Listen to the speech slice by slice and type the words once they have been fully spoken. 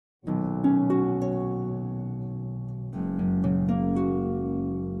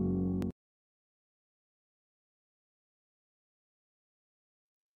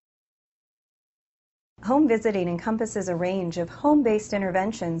Home visiting encompasses a range of home-based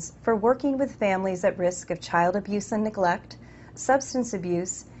interventions for working with families at risk of child abuse and neglect, substance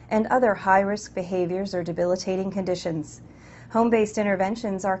abuse, and other high-risk behaviors or debilitating conditions. Home-based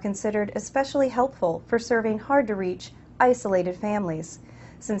interventions are considered especially helpful for serving hard-to-reach, isolated families,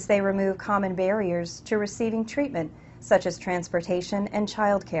 since they remove common barriers to receiving treatment, such as transportation and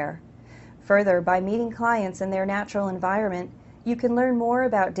childcare. Further, by meeting clients in their natural environment, you can learn more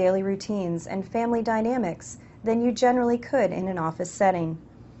about daily routines and family dynamics than you generally could in an office setting.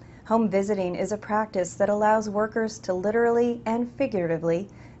 Home visiting is a practice that allows workers to literally and figuratively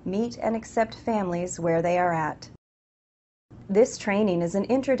meet and accept families where they are at. This training is an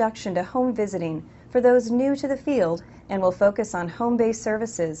introduction to home visiting for those new to the field and will focus on home-based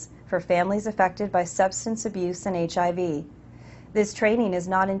services for families affected by substance abuse and HIV. This training is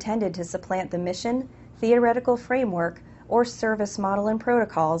not intended to supplant the mission, theoretical framework, or service model and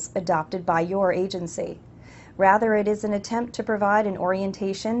protocols adopted by your agency. Rather, it is an attempt to provide an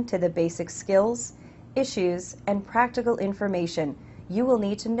orientation to the basic skills, issues, and practical information you will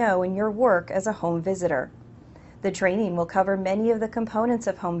need to know in your work as a home visitor. The training will cover many of the components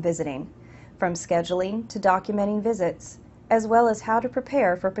of home visiting, from scheduling to documenting visits, as well as how to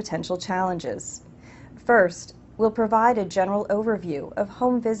prepare for potential challenges. First, we'll provide a general overview of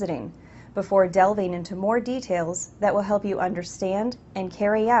home visiting before delving into more details that will help you understand and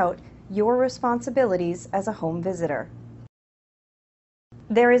carry out your responsibilities as a home visitor.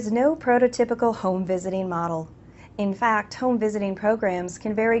 There is no prototypical home visiting model. In fact, home visiting programs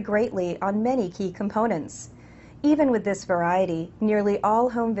can vary greatly on many key components. Even with this variety, nearly all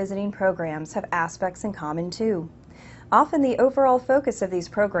home visiting programs have aspects in common too. Often the overall focus of these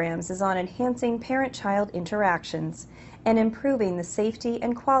programs is on enhancing parent-child interactions and improving the safety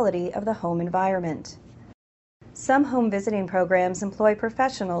and quality of the home environment. Some home visiting programs employ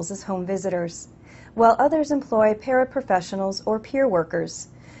professionals as home visitors, while others employ paraprofessionals or peer workers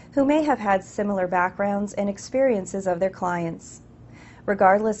who may have had similar backgrounds and experiences of their clients.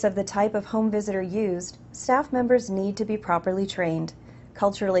 Regardless of the type of home visitor used, staff members need to be properly trained,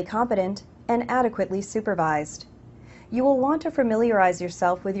 culturally competent, and adequately supervised. You will want to familiarize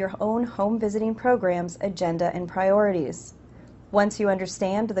yourself with your own home visiting program's agenda and priorities. Once you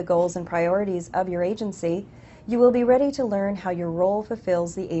understand the goals and priorities of your agency, you will be ready to learn how your role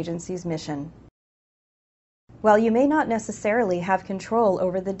fulfills the agency's mission. While you may not necessarily have control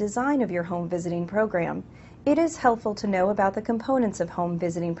over the design of your home visiting program, it is helpful to know about the components of home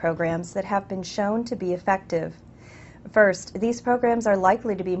visiting programs that have been shown to be effective. First, these programs are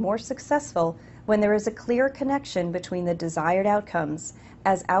likely to be more successful when there is a clear connection between the desired outcomes,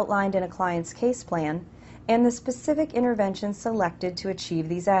 as outlined in a client's case plan, and the specific interventions selected to achieve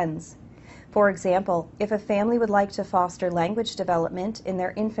these ends. For example, if a family would like to foster language development in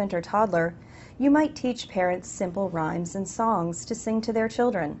their infant or toddler, you might teach parents simple rhymes and songs to sing to their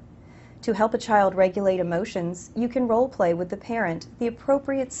children. To help a child regulate emotions, you can role play with the parent the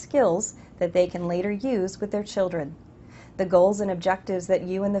appropriate skills that they can later use with their children. The goals and objectives that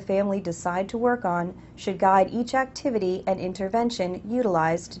you and the family decide to work on should guide each activity and intervention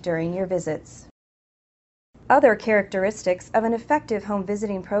utilized during your visits. Other characteristics of an effective home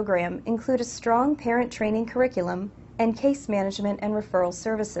visiting program include a strong parent training curriculum and case management and referral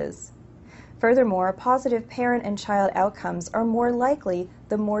services. Furthermore, positive parent and child outcomes are more likely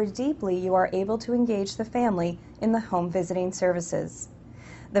the more deeply you are able to engage the family in the home visiting services.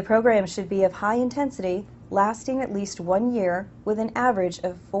 The program should be of high intensity, lasting at least 1 year, with an average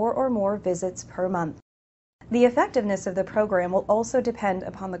of 4 or more visits per month. The effectiveness of the program will also depend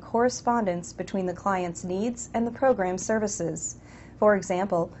upon the correspondence between the client's needs and the program's services. For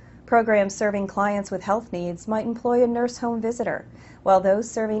example, programs serving clients with health needs might employ a nurse home visitor, while those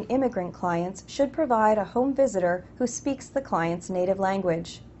serving immigrant clients should provide a home visitor who speaks the client's native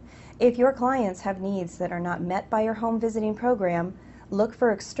language. If your clients have needs that are not met by your home visiting program, look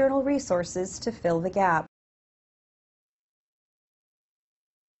for external resources to fill the gap.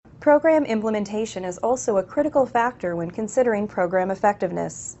 Program implementation is also a critical factor when considering program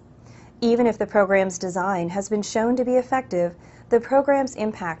effectiveness. Even if the program's design has been shown to be effective, the program's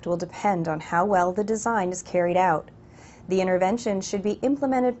impact will depend on how well the design is carried out. The intervention should be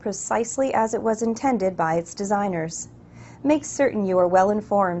implemented precisely as it was intended by its designers. Make certain you are well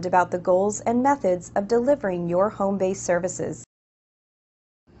informed about the goals and methods of delivering your home-based services.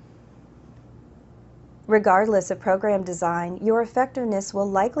 Regardless of program design, your effectiveness will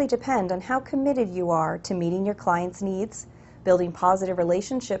likely depend on how committed you are to meeting your clients' needs, building positive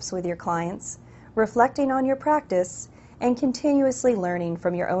relationships with your clients, reflecting on your practice, and continuously learning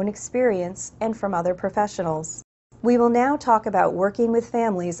from your own experience and from other professionals. We will now talk about working with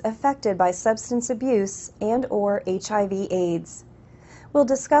families affected by substance abuse and/or HIV/AIDS. We'll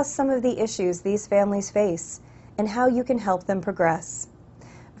discuss some of the issues these families face and how you can help them progress.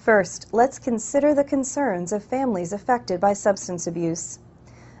 First, let's consider the concerns of families affected by substance abuse.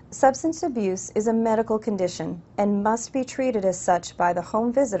 Substance abuse is a medical condition and must be treated as such by the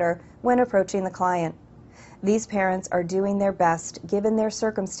home visitor when approaching the client. These parents are doing their best given their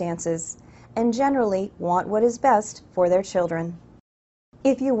circumstances and generally want what is best for their children.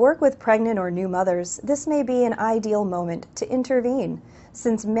 If you work with pregnant or new mothers, this may be an ideal moment to intervene,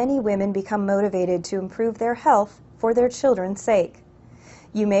 since many women become motivated to improve their health for their children's sake.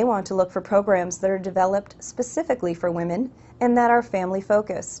 You may want to look for programs that are developed specifically for women and that are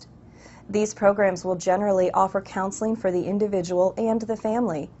family-focused. These programs will generally offer counseling for the individual and the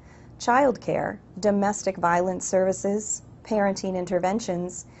family, childcare, domestic violence services, parenting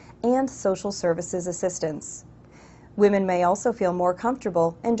interventions, and social services assistance. Women may also feel more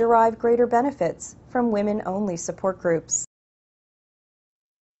comfortable and derive greater benefits from women-only support groups.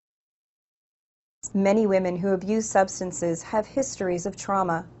 Many women who abuse substances have histories of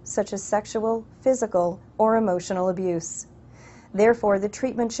trauma, such as sexual, physical, or emotional abuse. Therefore, the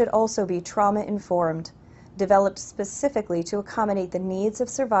treatment should also be trauma-informed, developed specifically to accommodate the needs of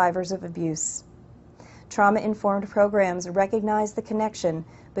survivors of abuse. Trauma-informed programs recognize the connection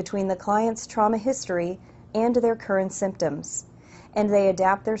between the client's trauma history and their current symptoms, and they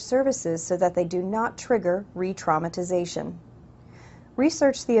adapt their services so that they do not trigger re-traumatization.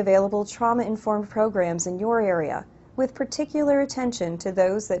 Research the available trauma-informed programs in your area, with particular attention to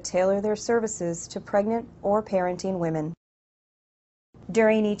those that tailor their services to pregnant or parenting women.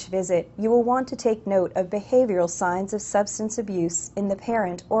 During each visit, you will want to take note of behavioral signs of substance abuse in the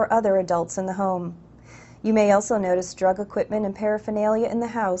parent or other adults in the home. You may also notice drug equipment and paraphernalia in the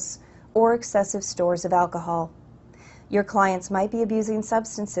house or excessive stores of alcohol. Your clients might be abusing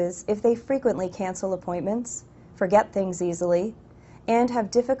substances if they frequently cancel appointments, forget things easily, and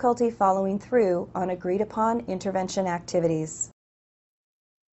have difficulty following through on agreed-upon intervention activities.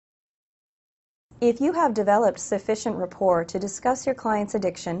 If you have developed sufficient rapport to discuss your client's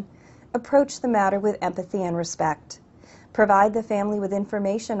addiction, approach the matter with empathy and respect. Provide the family with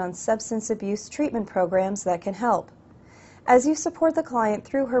information on substance abuse treatment programs that can help. As you support the client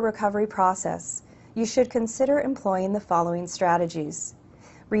through her recovery process, you should consider employing the following strategies.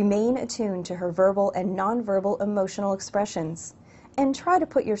 Remain attuned to her verbal and nonverbal emotional expressions, and try to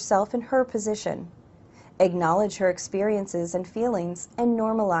put yourself in her position. Acknowledge her experiences and feelings and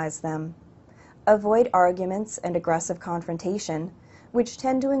normalize them. Avoid arguments and aggressive confrontation, which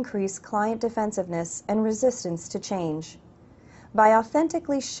tend to increase client defensiveness and resistance to change. By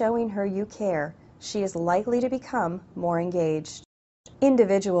authentically showing her you care, she is likely to become more engaged.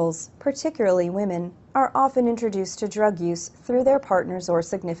 Individuals, particularly women, are often introduced to drug use through their partners or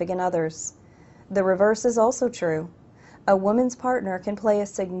significant others. The reverse is also true. A woman's partner can play a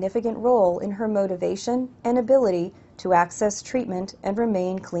significant role in her motivation and ability to access treatment and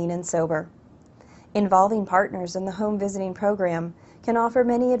remain clean and sober. Involving partners in the home visiting program can offer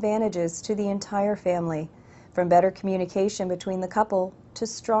many advantages to the entire family, from better communication between the couple to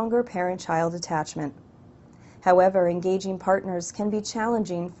stronger parent-child attachment. However, engaging partners can be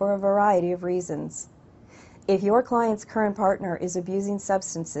challenging for a variety of reasons. If your client's current partner is abusing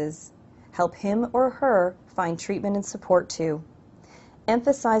substances, help him or her find treatment and support too,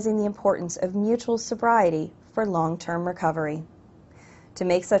 emphasizing the importance of mutual sobriety for long-term recovery. To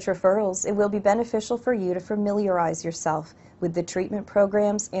make such referrals, it will be beneficial for you to familiarize yourself with the treatment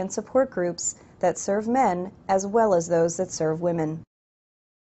programs and support groups that serve men as well as those that serve women.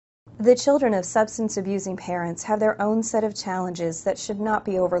 The children of substance-abusing parents have their own set of challenges that should not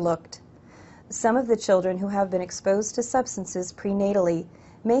be overlooked. Some of the children who have been exposed to substances prenatally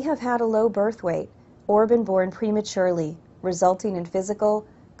may have had a low birth weight or been born prematurely, resulting in physical,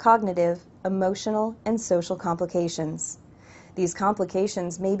 cognitive, emotional, and social complications. These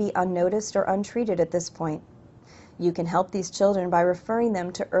complications may be unnoticed or untreated at this point. You can help these children by referring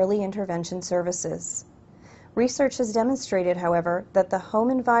them to early intervention services. Research has demonstrated, however, that the home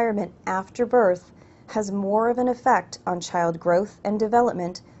environment after birth has more of an effect on child growth and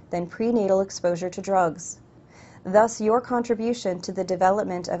development than prenatal exposure to drugs. Thus, your contribution to the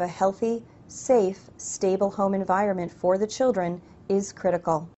development of a healthy, safe, stable home environment for the children is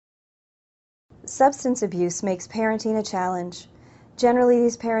critical. Substance abuse makes parenting a challenge. Generally,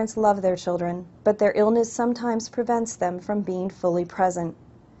 these parents love their children, but their illness sometimes prevents them from being fully present.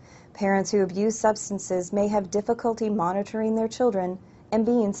 Parents who abuse substances may have difficulty monitoring their children and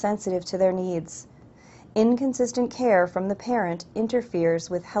being sensitive to their needs. Inconsistent care from the parent interferes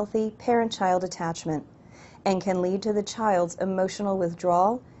with healthy parent-child attachment, and can lead to the child's emotional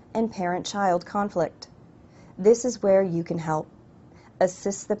withdrawal and parent-child conflict. This is where you can help.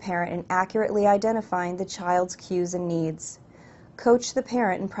 Assist the parent in accurately identifying the child's cues and needs. Coach the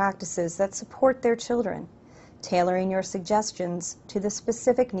parent in practices that support their children, tailoring your suggestions to the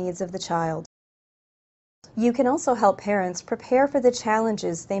specific needs of the child. You can also help parents prepare for the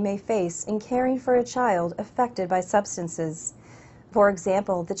challenges they may face in caring for a child affected by substances. For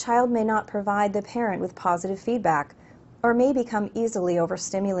example, the child may not provide the parent with positive feedback or may become easily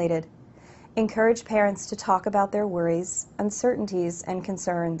overstimulated. Encourage parents to talk about their worries, uncertainties, and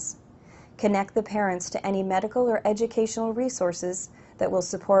concerns. Connect the parents to any medical or educational resources that will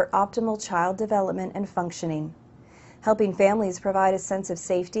support optimal child development and functioning. Helping families provide a sense of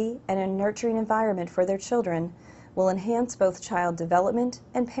safety and a nurturing environment for their children will enhance both child development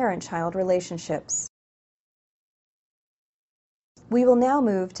and parent-child relationships. We will now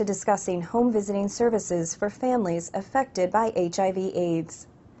move to discussing home visiting services for families affected by HIV/AIDS.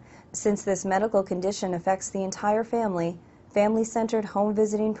 Since this medical condition affects the entire family, family-centered home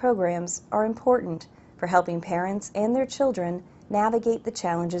visiting programs are important for helping parents and their children navigate the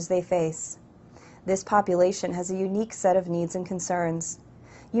challenges they face. This population has a unique set of needs and concerns.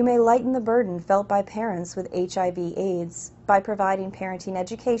 You may lighten the burden felt by parents with HIV/AIDS by providing parenting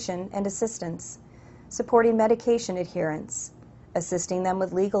education and assistance, supporting medication adherence, assisting them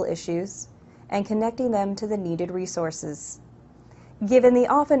with legal issues, and connecting them to the needed resources. Given the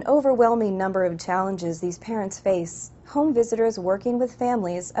often overwhelming number of challenges these parents face, home visitors working with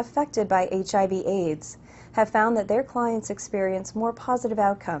families affected by HIV/AIDS have found that their clients experience more positive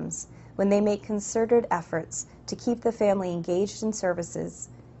outcomes when they make concerted efforts to keep the family engaged in services,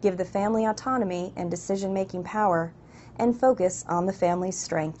 give the family autonomy and decision-making power, and focus on the family's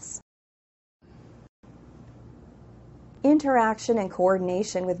strengths. Interaction and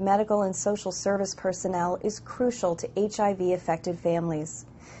coordination with medical and social service personnel is crucial to HIV-affected families,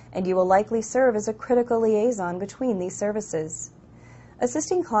 and you will likely serve as a critical liaison between these services.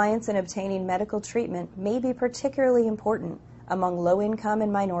 Assisting clients in obtaining medical treatment may be particularly important among low-income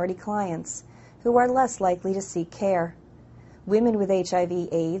and minority clients who are less likely to seek care. Women with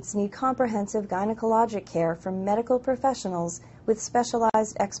HIV/AIDS need comprehensive gynecologic care from medical professionals with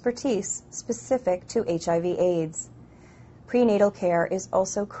specialized expertise specific to HIV/AIDS. Prenatal care is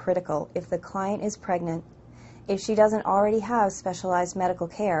also critical if the client is pregnant. If she doesn't already have specialized medical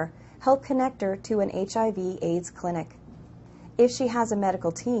care, help connect her to an HIV/AIDS clinic. If she has a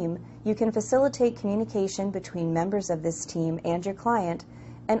medical team, you can facilitate communication between members of this team and your client,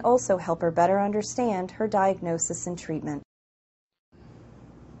 and also help her better understand her diagnosis and treatment.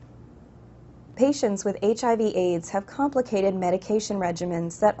 Patients with HIV/AIDS have complicated medication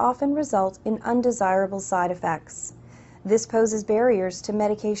regimens that often result in undesirable side effects. This poses barriers to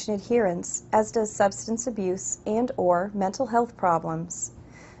medication adherence, as does substance abuse and/or mental health problems.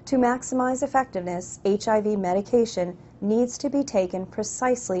 To maximize effectiveness, HIV medication needs to be taken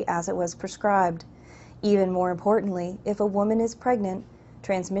precisely as it was prescribed. Even more importantly, if a woman is pregnant,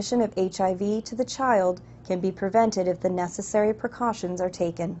 transmission of HIV to the child can be prevented if the necessary precautions are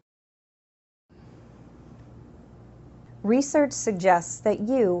taken. Research suggests that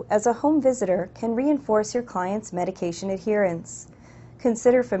you, as a home visitor, can reinforce your client's medication adherence.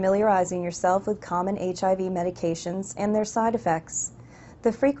 Consider familiarizing yourself with common HIV medications and their side effects,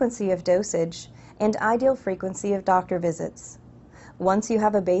 the frequency of dosage, and ideal frequency of doctor visits. Once you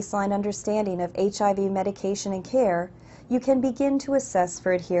have a baseline understanding of HIV medication and care, you can begin to assess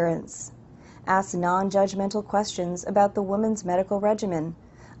for adherence. Ask non-judgmental questions about the woman's medical regimen,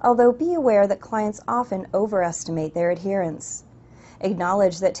 although be aware that clients often overestimate their adherence.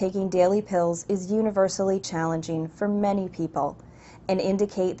 Acknowledge that taking daily pills is universally challenging for many people, and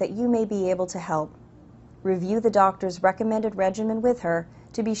indicate that you may be able to help. Review the doctor's recommended regimen with her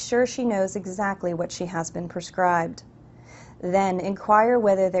to be sure she knows exactly what she has been prescribed. Then inquire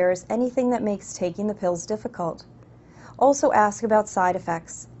whether there is anything that makes taking the pills difficult. Also ask about side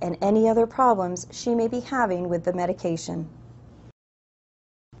effects and any other problems she may be having with the medication.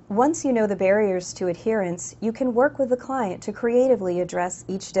 Once you know the barriers to adherence, you can work with the client to creatively address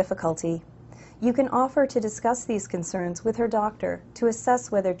each difficulty. You can offer to discuss these concerns with her doctor to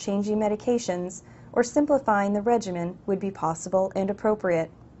assess whether changing medications or simplifying the regimen would be possible and appropriate.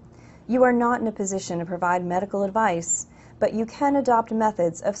 You are not in a position to provide medical advice, but you can adopt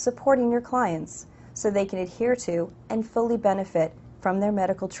methods of supporting your clients so they can adhere to and fully benefit from their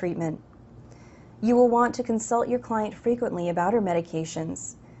medical treatment. You will want to consult your client frequently about her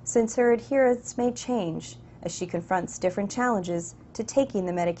medications, since her adherence may change as she confronts different challenges to taking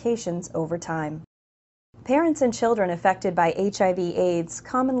the medications over time. Parents and children affected by HIV/AIDS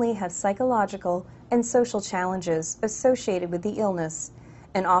commonly have psychological and social challenges associated with the illness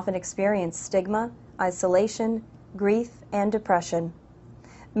and often experience stigma, isolation, grief, and depression.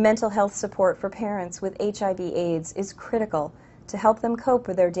 Mental health support for parents with HIV/AIDS is critical to help them cope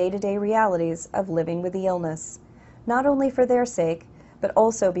with their day-to-day realities of living with the illness, not only for their sake, but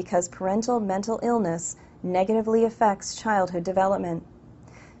also because parental mental illness negatively affects childhood development.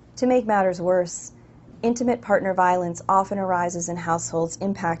 To make matters worse, intimate partner violence often arises in households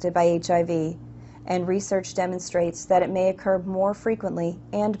impacted by HIV, and research demonstrates that it may occur more frequently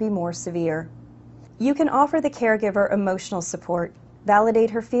and be more severe. You can offer the caregiver emotional support, validate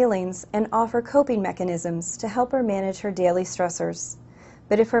her feelings, and offer coping mechanisms to help her manage her daily stressors.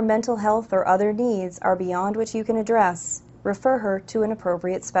 But if her mental health or other needs are beyond what you can address, refer her to an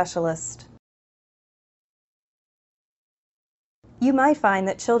appropriate specialist. You might find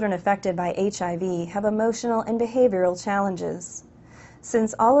that children affected by HIV have emotional and behavioral challenges.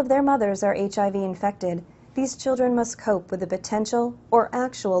 Since all of their mothers are HIV infected, these children must cope with the potential or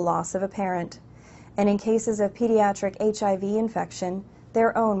actual loss of a parent, and in cases of pediatric HIV infection,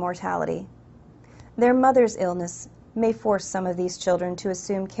 their own mortality. Their mother's illness may force some of these children to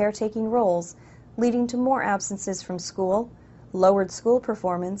assume caretaking roles, leading to more absences from school, lowered school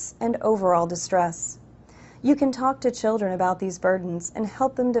performance, and overall distress. You can talk to children about these burdens and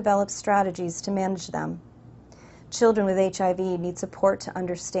help them develop strategies to manage them. Children with HIV need support to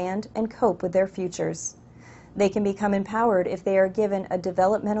understand and cope with their futures. They can become empowered if they are given a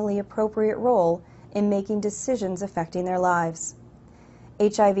developmentally appropriate role in making decisions affecting their lives.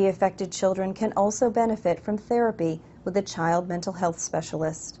 HIV-affected children can also benefit from therapy with a child mental health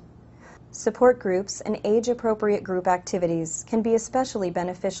specialist. Support groups and age-appropriate group activities can be especially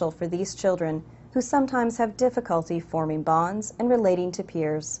beneficial for these children who sometimes have difficulty forming bonds and relating to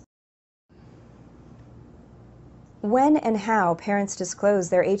peers. When and how parents disclose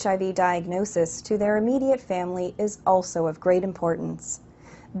their HIV diagnosis to their immediate family is also of great importance.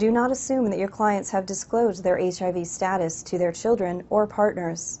 Do not assume that your clients have disclosed their HIV status to their children or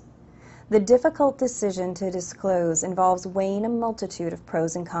partners. The difficult decision to disclose involves weighing a multitude of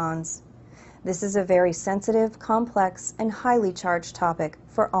pros and cons. This is a very sensitive, complex, and highly charged topic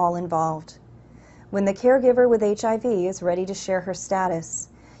for all involved. When the caregiver with HIV is ready to share her status,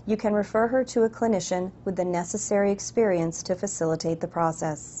 you can refer her to a clinician with the necessary experience to facilitate the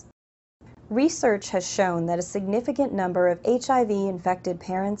process. Research has shown that a significant number of HIV-infected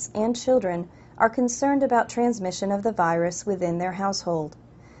parents and children are concerned about transmission of the virus within their household.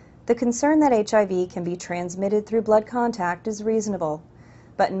 The concern that HIV can be transmitted through blood contact is reasonable,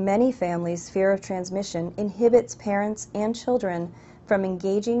 but in many families, fear of transmission inhibits parents and children from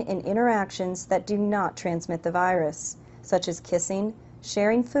engaging in interactions that do not transmit the virus, such as kissing,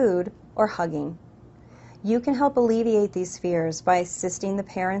 sharing food, or hugging. You can help alleviate these fears by assisting the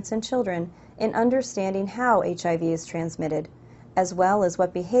parents and children in understanding how HIV is transmitted, as well as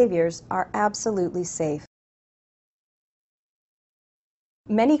what behaviors are absolutely safe.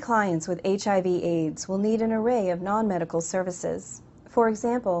 Many clients with HIV/AIDS will need an array of non-medical services. For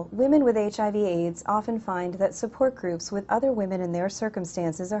example, women with HIV/AIDS often find that support groups with other women in their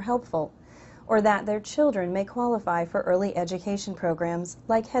circumstances are helpful, or that their children may qualify for early education programs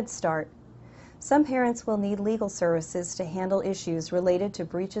like Head Start. Some parents will need legal services to handle issues related to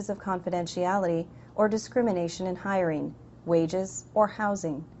breaches of confidentiality or discrimination in hiring, wages, or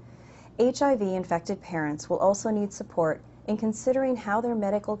housing. HIV-infected parents will also need support in considering how their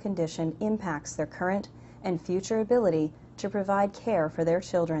medical condition impacts their current and future ability to provide care for their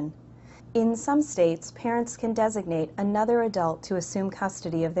children. In some states, parents can designate another adult to assume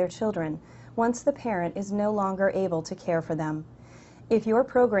custody of their children once the parent is no longer able to care for them. If your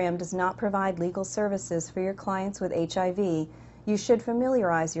program does not provide legal services for your clients with HIV, you should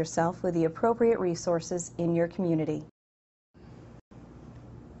familiarize yourself with the appropriate resources in your community.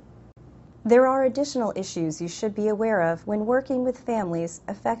 There are additional issues you should be aware of when working with families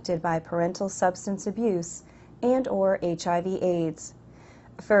affected by parental substance abuse and/or HIV/AIDS.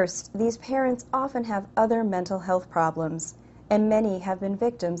 First, these parents often have other mental health problems, and many have been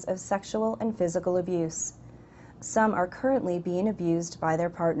victims of sexual and physical abuse. Some are currently being abused by their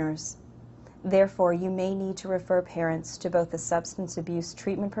partners. Therefore, you may need to refer parents to both a substance abuse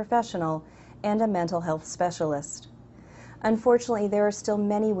treatment professional and a mental health specialist. Unfortunately, there are still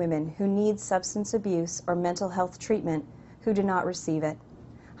many women who need substance abuse or mental health treatment who do not receive it,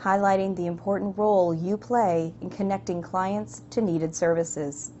 highlighting the important role you play in connecting clients to needed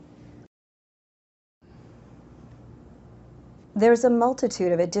services. There's a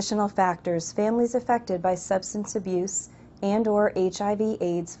multitude of additional factors families affected by substance abuse and/or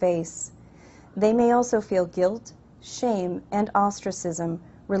HIV/AIDS face. They may also feel guilt, shame, and ostracism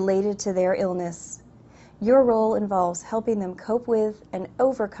related to their illness. Your role involves helping them cope with and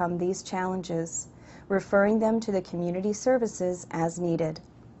overcome these challenges, referring them to the community services as needed.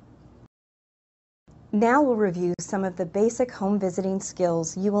 Now we'll review some of the basic home visiting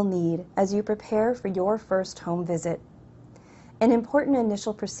skills you will need as you prepare for your first home visit. An important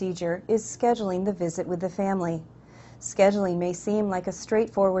initial procedure is scheduling the visit with the family. Scheduling may seem like a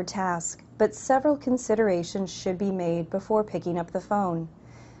straightforward task, but several considerations should be made before picking up the phone.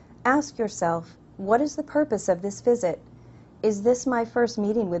 Ask yourself, what is the purpose of this visit? Is this my first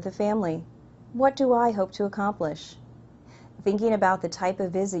meeting with the family? What do I hope to accomplish? Thinking about the type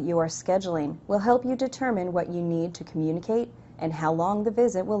of visit you are scheduling will help you determine what you need to communicate and how long the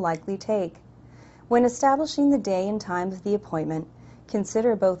visit will likely take. When establishing the day and time of the appointment,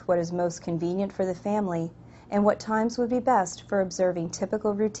 consider both what is most convenient for the family and what times would be best for observing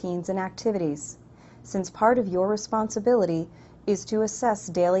typical routines and activities, since part of your responsibility is to assess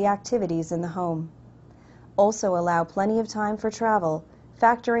daily activities in the home. Also allow plenty of time for travel,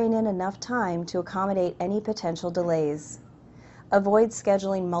 factoring in enough time to accommodate any potential delays. Avoid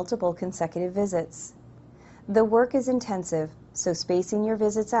scheduling multiple consecutive visits. The work is intensive, so spacing your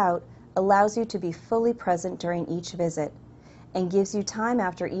visits out allows you to be fully present during each visit and gives you time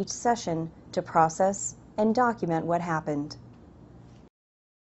after each session to process and document what happened.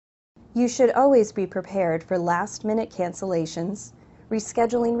 You should always be prepared for last-minute cancellations,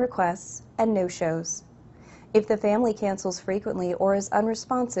 rescheduling requests, and no-shows. If the family cancels frequently or is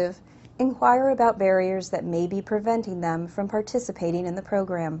unresponsive, inquire about barriers that may be preventing them from participating in the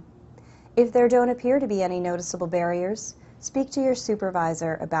program. If there don't appear to be any noticeable barriers, speak to your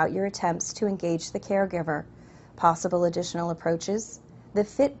supervisor about your attempts to engage the caregiver, possible additional approaches, the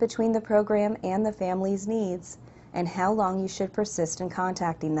fit between the program and the family's needs, and how long you should persist in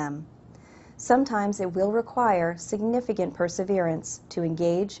contacting them. Sometimes it will require significant perseverance to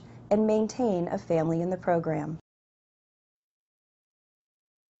engage and maintain a family in the program.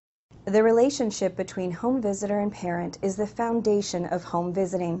 The relationship between home visitor and parent is the foundation of home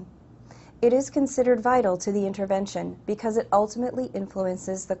visiting. It is considered vital to the intervention because it ultimately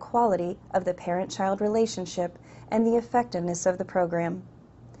influences the quality of the parent-child relationship and the effectiveness of the program.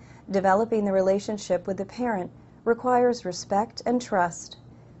 Developing the relationship with the parent requires respect and trust,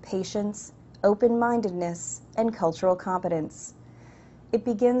 patience, open-mindedness, and cultural competence. It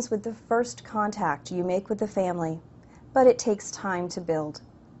begins with the first contact you make with the family, but it takes time to build.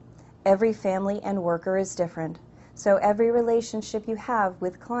 Every family and worker is different, so every relationship you have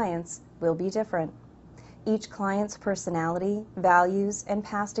with clients will be different. Each client's personality, values, and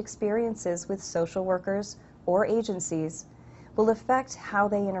past experiences with social workers or agencies will affect how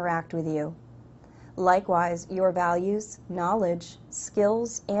they interact with you. Likewise, your values, knowledge,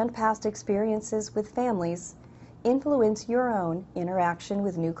 skills, and past experiences with families influence your own interaction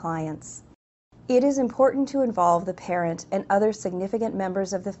with new clients. It is important to involve the parent and other significant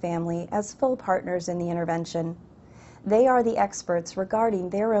members of the family as full partners in the intervention. They are the experts regarding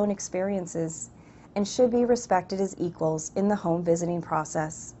their own experiences and should be respected as equals in the home visiting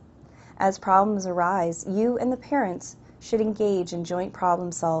process. As problems arise, you and the parents should engage in joint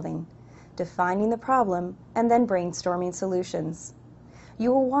problem solving, defining the problem, and then brainstorming solutions.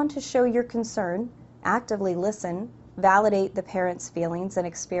 You will want to show your concern, actively listen, validate the parent's feelings and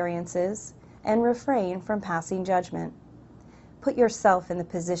experiences, and refrain from passing judgment. Put yourself in the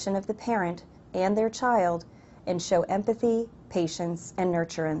position of the parent and their child and show empathy, patience, and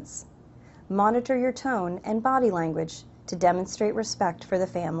nurturance. Monitor your tone and body language to demonstrate respect for the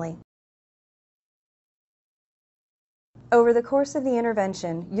family. Over the course of the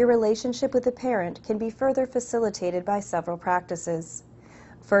intervention, your relationship with the parent can be further facilitated by several practices.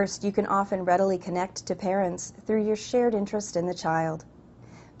 First, you can often readily connect to parents through your shared interest in the child.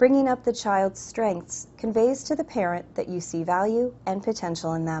 Bringing up the child's strengths conveys to the parent that you see value and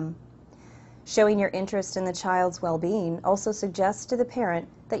potential in them. Showing your interest in the child's well-being also suggests to the parent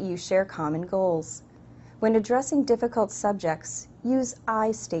that you share common goals. When addressing difficult subjects, use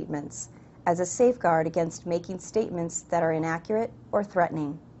I statements as a safeguard against making statements that are inaccurate or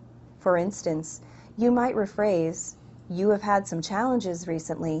threatening. For instance, you might rephrase, "You have had some challenges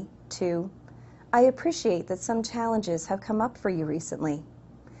recently," to, "I appreciate that some challenges have come up for you recently."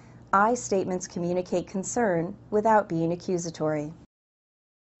 I statements communicate concern without being accusatory.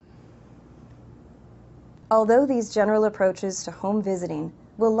 Although these general approaches to home visiting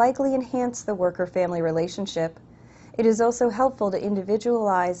will likely enhance the worker-family relationship, it is also helpful to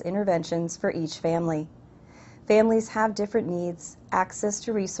individualize interventions for each family. Families have different needs, access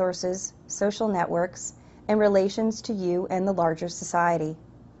to resources, social networks, and relations to you and the larger society.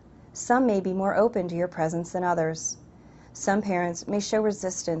 Some may be more open to your presence than others. Some parents may show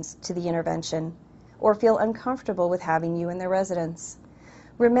resistance to the intervention or feel uncomfortable with having you in their residence.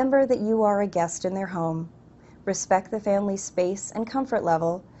 Remember that you are a guest in their home. Respect the family's space and comfort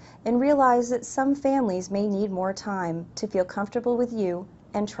level, and realize that some families may need more time to feel comfortable with you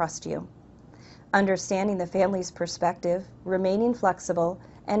and trust you. Understanding the family's perspective, remaining flexible,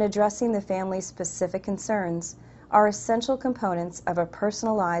 and addressing the family's specific concerns are essential components of a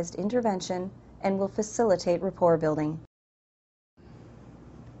personalized intervention and will facilitate rapport building.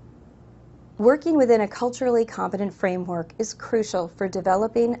 Working within a culturally competent framework is crucial for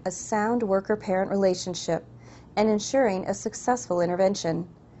developing a sound worker-parent relationship and ensuring a successful intervention.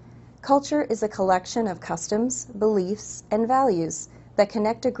 Culture is a collection of customs, beliefs, and values that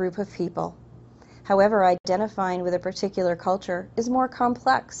connect a group of people. However, identifying with a particular culture is more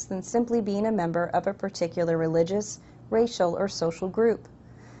complex than simply being a member of a particular religious, racial, or social group.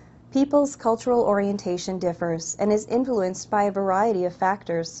 People's cultural orientation differs and is influenced by a variety of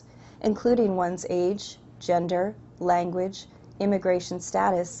factors, including one's age, gender, language, immigration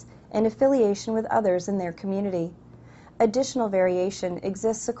status, and affiliation with others in their community. Additional variation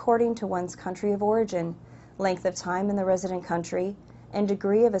exists according to one's country of origin, length of time in the resident country, and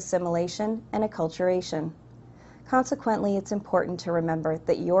degree of assimilation and acculturation. Consequently, it's important to remember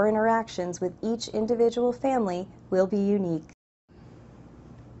that your interactions with each individual family will be unique.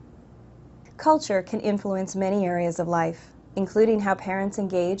 Culture can influence many areas of life, including how parents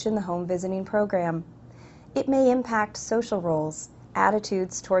engage in the home visiting program. It may impact social roles,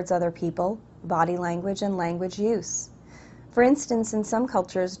 attitudes towards other people, body language, and language use. For instance, in some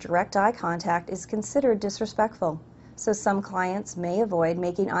cultures, direct eye contact is considered disrespectful, so some clients may avoid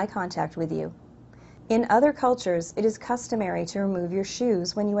making eye contact with you. In other cultures, it is customary to remove your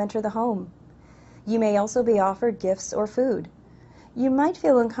shoes when you enter the home. You may also be offered gifts or food. You might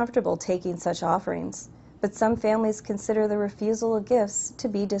feel uncomfortable taking such offerings, but some families consider the refusal of gifts to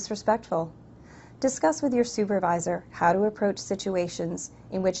be disrespectful. Discuss with your supervisor how to approach situations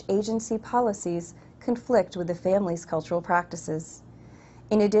in which agency policies conflict with the family's cultural practices.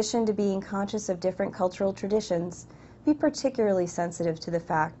 In addition to being conscious of different cultural traditions, be particularly sensitive to the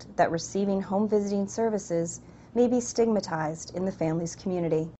fact that receiving home visiting services may be stigmatized in the family's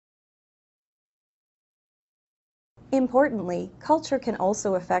community. Importantly, culture can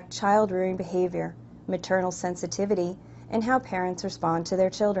also affect child-rearing behavior, maternal sensitivity, and how parents respond to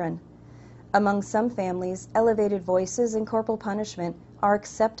their children. Among some families, elevated voices and corporal punishment are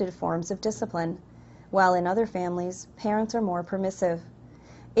accepted forms of discipline, while in other families, parents are more permissive.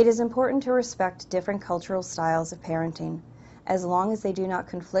 It is important to respect different cultural styles of parenting, as long as they do not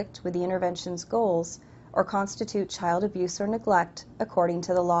conflict with the intervention's goals or constitute child abuse or neglect according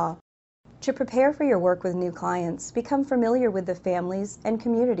to the law. To prepare for your work with new clients, become familiar with the family's and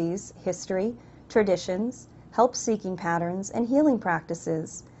community's history, traditions, help-seeking patterns and healing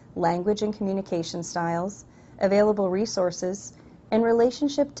practices, language and communication styles, available resources, and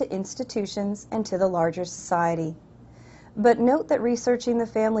relationship to institutions and to the larger society. But note that researching the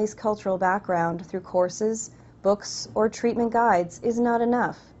family's cultural background through courses, books, or treatment guides is not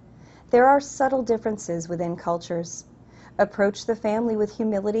enough. There are subtle differences within cultures. Approach the family with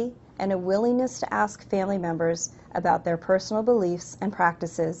humility and a willingness to ask family members about their personal beliefs and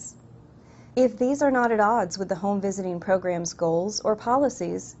practices. If these are not at odds with the home visiting program's goals or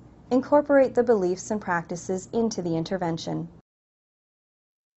policies, incorporate the beliefs and practices into the intervention.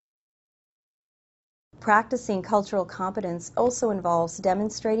 Practicing cultural competence also involves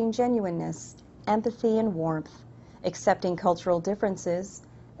demonstrating genuineness, empathy, and warmth, accepting cultural differences,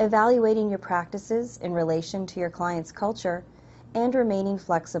 evaluating your practices in relation to your client's culture, and remaining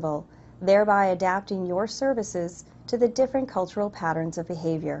flexible, thereby adapting your services to the different cultural patterns of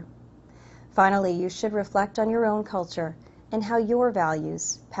behavior. Finally, you should reflect on your own culture and how your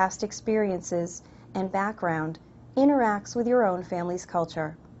values, past experiences, and background interacts with your own family's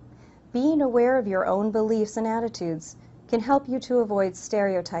culture. Being aware of your own beliefs and attitudes can help you to avoid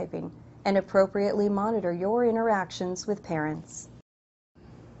stereotyping and appropriately monitor your interactions with parents.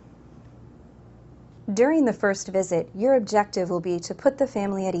 During the first visit, your objective will be to put the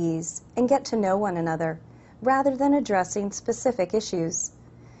family at ease and get to know one another, rather than addressing specific issues.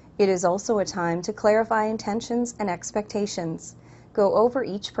 It is also a time to clarify intentions and expectations, go over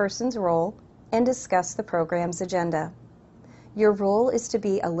each person's role, and discuss the program's agenda. Your role is to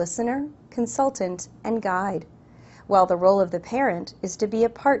be a listener, consultant, and guide, while the role of the parent is to be a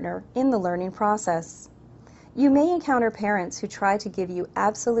partner in the learning process. You may encounter parents who try to give you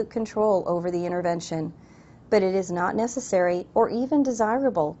absolute control over the intervention, but it is not necessary or even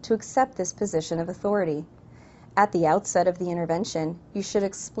desirable to accept this position of authority. At the outset of the intervention, you should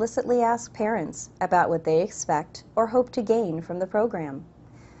explicitly ask parents about what they expect or hope to gain from the program.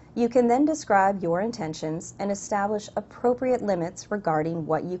 You can then describe your intentions and establish appropriate limits regarding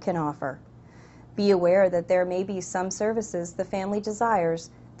what you can offer. Be aware that there may be some services the family desires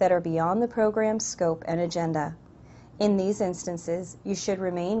that are beyond the program's scope and agenda. In these instances, you should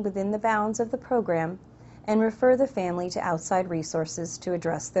remain within the bounds of the program and refer the family to outside resources to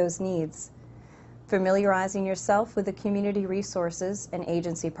address those needs. Familiarizing yourself with the community resources and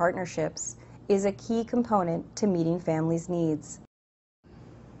agency partnerships is a key component to meeting families' needs.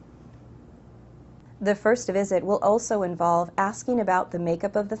 The first visit will also involve asking about the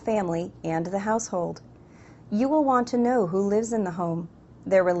makeup of the family and the household. You will want to know who lives in the home,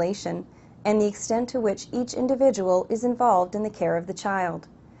 their relation, and the extent to which each individual is involved in the care of the child.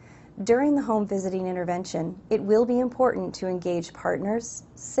 During the home visiting intervention, it will be important to engage partners,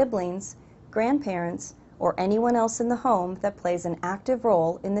 siblings, grandparents, or anyone else in the home that plays an active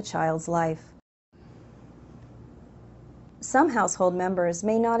role in the child's life. Some household members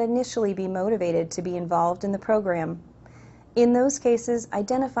may not initially be motivated to be involved in the program. In those cases,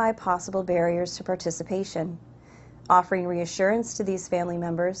 identify possible barriers to participation. Offering reassurance to these family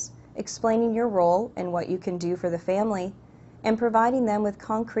members, explaining your role and what you can do for the family, and providing them with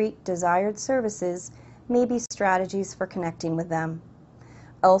concrete desired services may be strategies for connecting with them.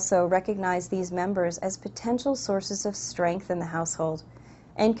 Also, recognize these members as potential sources of strength in the household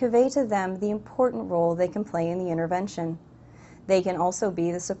and convey to them the important role they can play in the intervention. They can also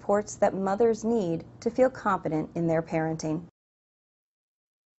be the supports that mothers need to feel competent in their parenting.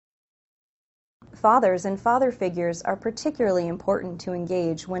 Fathers and father figures are particularly important to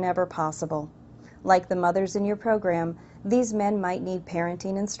engage whenever possible. Like the mothers in your program, these men might need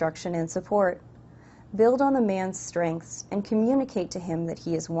parenting instruction and support. Build on the man's strengths and communicate to him that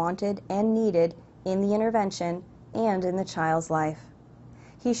he is wanted and needed in the intervention and in the child's life.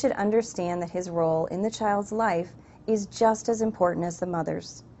 He should understand that his role in the child's life is just as important as the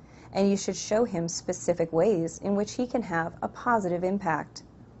mother's, and you should show him specific ways in which he can have a positive impact.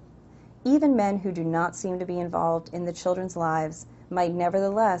 Even men who do not seem to be involved in the children's lives might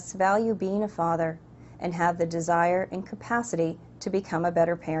nevertheless value being a father and have the desire and capacity to become a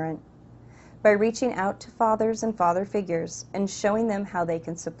better parent. By reaching out to fathers and father figures and showing them how they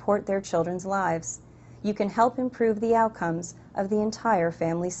can support their children's lives, you can help improve the outcomes of the entire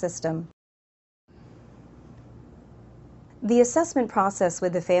family system. The assessment process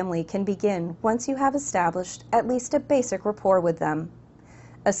with the family can begin once you have established at least a basic rapport with them.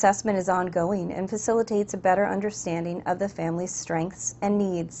 Assessment is ongoing and facilitates a better understanding of the family's strengths and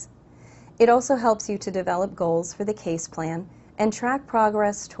needs. It also helps you to develop goals for the case plan and track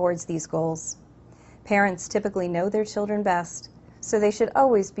progress towards these goals. Parents typically know their children best, so they should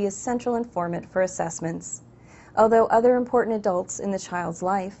always be a central informant for assessments. Although other important adults in the child's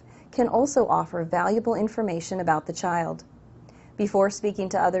life can also offer valuable information about the child. Before speaking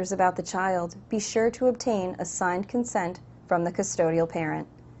to others about the child, be sure to obtain a signed consent from the custodial parent.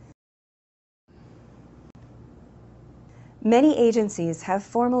 Many agencies have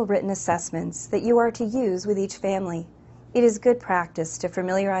formal written assessments that you are to use with each family. It is good practice to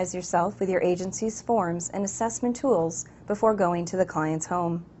familiarize yourself with your agency's forms and assessment tools before going to the client's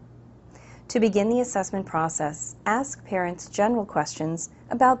home. To begin the assessment process, ask parents general questions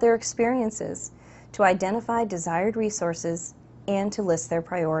about their experiences, to identify desired resources, and to list their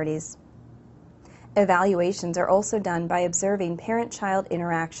priorities. Evaluations are also done by observing parent-child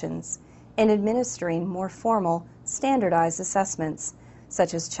interactions and administering more formal, standardized assessments,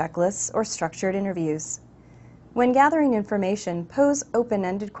 such as checklists or structured interviews. When gathering information, pose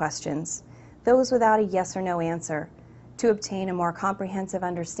open-ended questions, those without a yes or no answer, to obtain a more comprehensive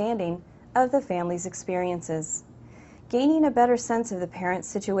understanding of the family's experiences. Gaining a better sense of the parent's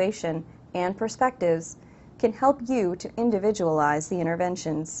situation and perspectives can help you to individualize the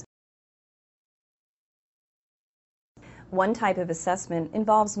interventions. One type of assessment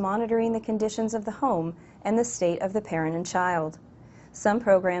involves monitoring the conditions of the home and the state of the parent and child. Some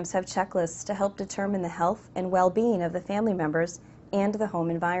programs have checklists to help determine the health and well-being of the family members and the home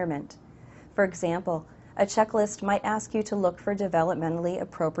environment. For example, a checklist might ask you to look for developmentally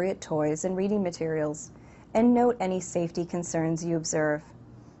appropriate toys and reading materials, and note any safety concerns you observe.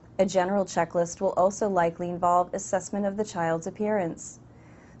 A general checklist will also likely involve assessment of the child's appearance.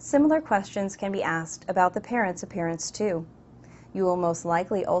 Similar questions can be asked about the parent's appearance too. You will most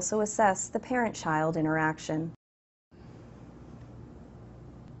likely also assess the parent-child interaction.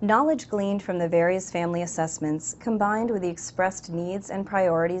 Knowledge gleaned from the various family assessments, combined with the expressed needs and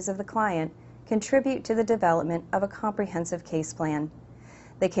priorities of the client, contribute to the development of a comprehensive case plan.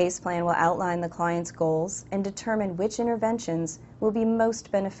 The case plan will outline the client's goals and determine which interventions will be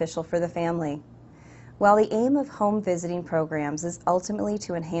most beneficial for the family. While the aim of home visiting programs is ultimately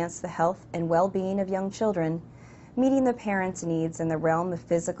to enhance the health and well-being of young children, meeting the parents' needs in the realm of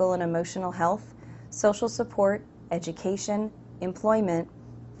physical and emotional health, social support, education, employment,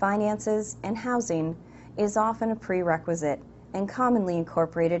 finances, and housing is often a prerequisite and commonly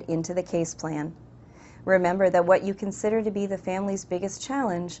incorporated into the case plan. Remember that what you consider to be the family's biggest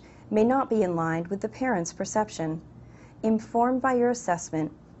challenge may not be in line with the parent's perception. Informed by your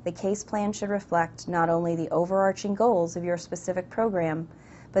assessment, the case plan should reflect not only the overarching goals of your specific program,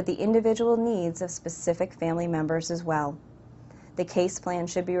 but the individual needs of specific family members as well. The case plan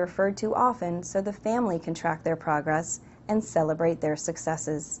should be referred to often so the family can track their progress and celebrate their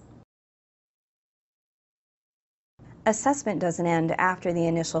successes. Assessment doesn't end after the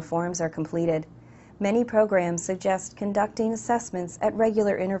initial forms are completed. Many programs suggest conducting assessments at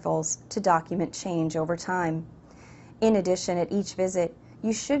regular intervals to document change over time. In addition, at each visit,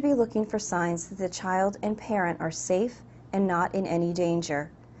 you should be looking for signs that the child and parent are safe and not in any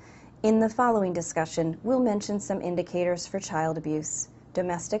danger. In the following discussion, we'll mention some indicators for child abuse,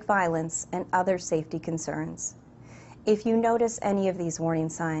 domestic violence, and other safety concerns. If you notice any of these warning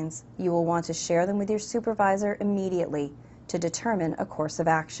signs, you will want to share them with your supervisor immediately to determine a course of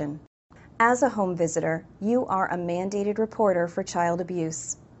action. As a home visitor, you are a mandated reporter for child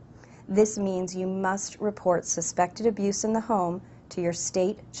abuse. This means you must report suspected abuse in the home to your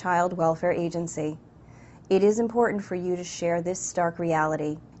state child welfare agency. It is important for you to share this stark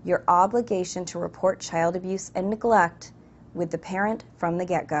reality, your obligation to report child abuse and neglect with the parent from the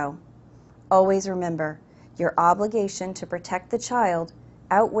get-go. Always remember, your obligation to protect the child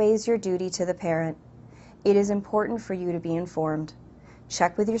outweighs your duty to the parent. It is important for you to be informed.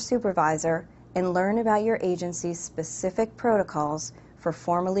 Check with your supervisor and learn about your agency's specific protocols for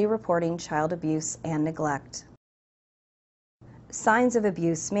formally reporting child abuse and neglect. Signs of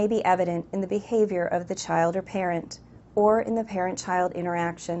abuse may be evident in the behavior of the child or parent, or in the parent-child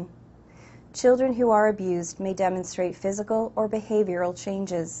interaction. Children who are abused may demonstrate physical or behavioral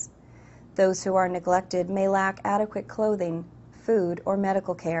changes. Those who are neglected may lack adequate clothing, food, or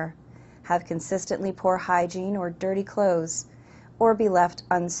medical care, have consistently poor hygiene or dirty clothes, or be left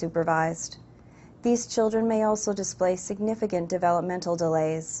unsupervised. These children may also display significant developmental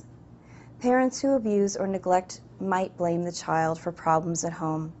delays. Parents who abuse or neglect might blame the child for problems at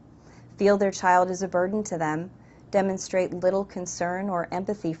home, feel their child is a burden to them, demonstrate little concern or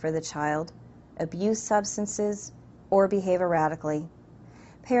empathy for the child, abuse substances, or behave erratically.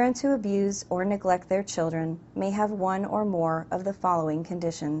 Parents who abuse or neglect their children may have one or more of the following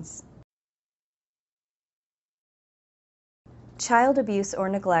conditions. Child abuse or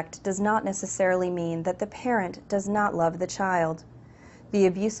neglect does not necessarily mean that the parent does not love the child. The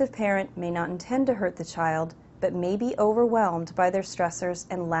abusive parent may not intend to hurt the child, but may be overwhelmed by their stressors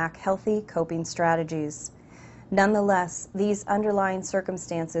and lack healthy coping strategies. Nonetheless, these underlying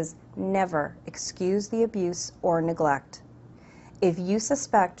circumstances never excuse the abuse or neglect. If you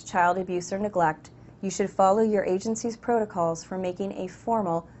suspect child abuse or neglect, you should follow your agency's protocols for making a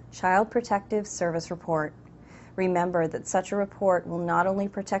formal Child Protective Service report. Remember that such a report will not only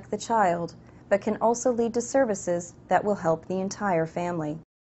protect the child, but can also lead to services that will help the entire family.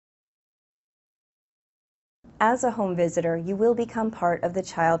 As a home visitor, you will become part of the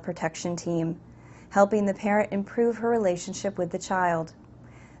child protection team, helping the parent improve her relationship with the child.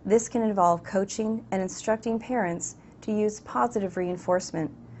 This can involve coaching and instructing parents to use positive reinforcement,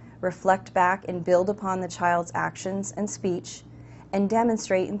 reflect back and build upon the child's actions and speech, and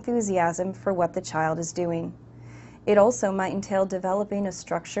demonstrate enthusiasm for what the child is doing. It also might entail developing a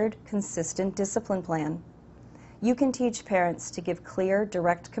structured, consistent discipline plan. You can teach parents to give clear,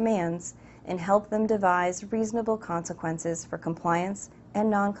 direct commands and help them devise reasonable consequences for compliance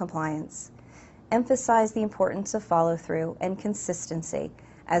and non-compliance. Emphasize the importance of follow-through and consistency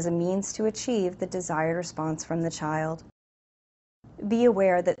as a means to achieve the desired response from the child. Be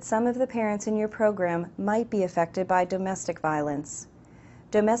aware that some of the parents in your program might be affected by domestic violence.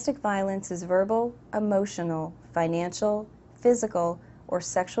 Domestic violence is verbal, emotional, financial, physical, or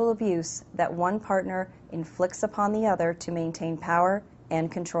sexual abuse that one partner inflicts upon the other to maintain power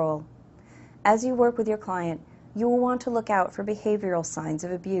and control. As you work with your client, you will want to look out for behavioral signs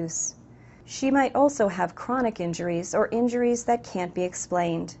of abuse. She might also have chronic injuries or injuries that can't be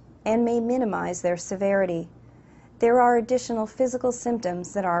explained and may minimize their severity. There are additional physical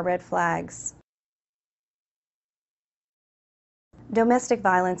symptoms that are red flags. Domestic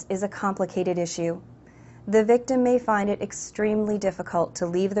violence is a complicated issue. The victim may find it extremely difficult to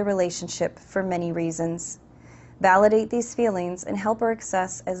leave the relationship for many reasons. Validate these feelings and help her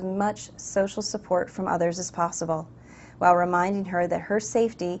access as much social support from others as possible, while reminding her that her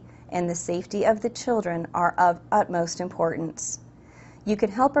safety and the safety of the children are of utmost importance. You can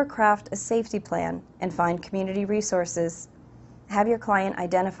help her craft a safety plan and find community resources. Have your client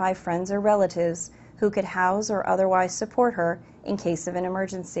identify friends or relatives who could house or otherwise support her in case of an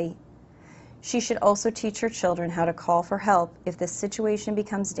emergency. She should also teach her children how to call for help if the situation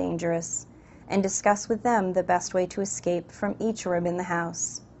becomes dangerous, and discuss with them the best way to escape from each room in the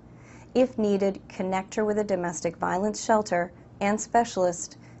house. If needed, connect her with a domestic violence shelter and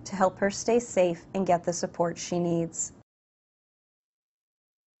specialist to help her stay safe and get the support she needs.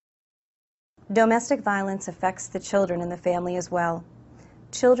 Domestic violence affects the children in the family as well.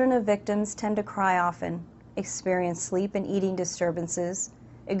 Children of victims tend to cry often, experience sleep and eating disturbances,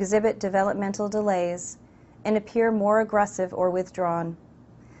 exhibit developmental delays, and appear more aggressive or withdrawn.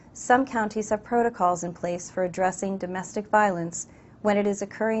 Some counties have protocols in place for addressing domestic violence when it is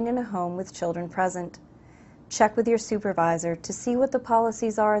occurring in a home with children present. Check with your supervisor to see what the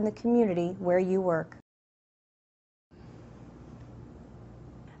policies are in the community where you work.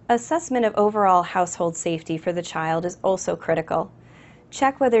 Assessment of overall household safety for the child is also critical.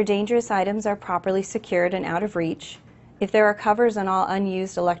 Check whether dangerous items are properly secured and out of reach, if there are covers on all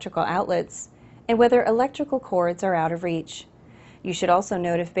unused electrical outlets, and whether electrical cords are out of reach. You should also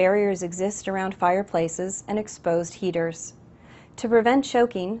note if barriers exist around fireplaces and exposed heaters. To prevent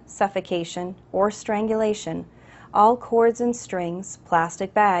choking, suffocation, or strangulation, all cords and strings,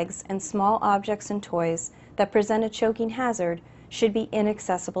 plastic bags, and small objects and toys that present a choking hazard should be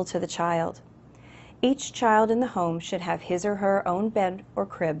inaccessible to the child. Each child in the home should have his or her own bed or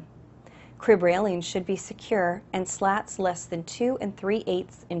crib. Crib railings should be secure and slats less than 2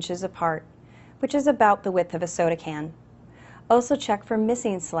 3/8 inches apart, which is about the width of a soda can. Also check for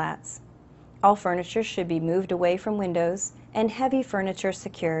missing slats. All furniture should be moved away from windows and heavy furniture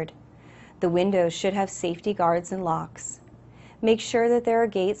secured. The windows should have safety guards and locks. Make sure that there are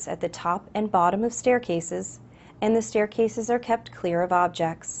gates at the top and bottom of staircases, and the staircases are kept clear of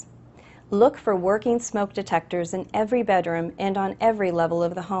objects. Look for working smoke detectors in every bedroom and on every level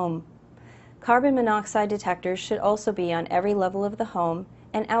of the home. Carbon monoxide detectors should also be on every level of the home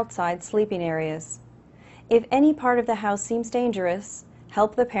and outside sleeping areas. If any part of the house seems dangerous,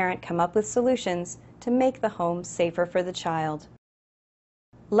 help the parent come up with solutions to make the home safer for the child.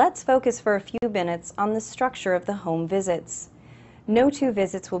 Let's focus for a few minutes on the structure of the home visits. No two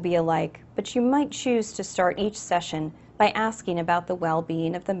visits will be alike, but you might choose to start each session by asking about the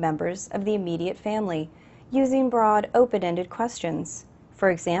well-being of the members of the immediate family, using broad, open-ended questions. For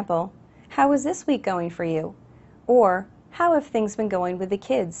example, how is this week going for you? Or, how have things been going with the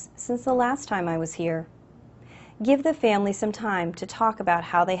kids since the last time I was here? Give the family some time to talk about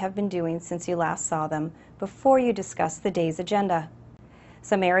how they have been doing since you last saw them before you discuss the day's agenda.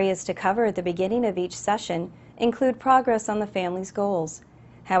 Some areas to cover at the beginning of each session include progress on the family's goals,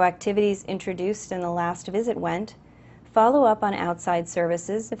 how activities introduced in the last visit went, follow up on outside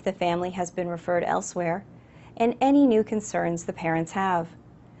services if the family has been referred elsewhere, and any new concerns the parents have.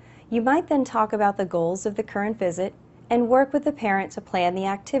 You might then talk about the goals of the current visit and work with the parent to plan the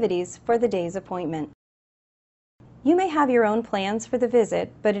activities for the day's appointment. You may have your own plans for the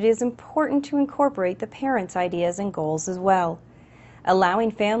visit, but it is important to incorporate the parent's ideas and goals as well. Allowing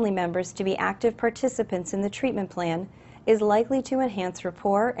family members to be active participants in the treatment plan is likely to enhance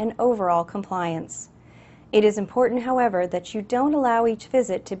rapport and overall compliance. It is important, however, that you don't allow each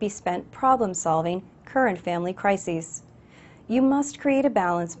visit to be spent problem-solving current family crises. You must create a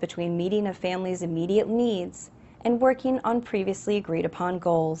balance between meeting a family's immediate needs and working on previously agreed-upon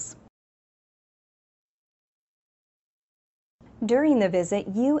goals. During the visit,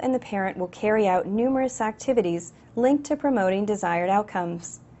 you and the parent will carry out numerous activities linked to promoting desired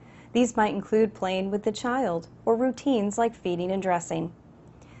outcomes. These might include playing with the child or routines like feeding and dressing.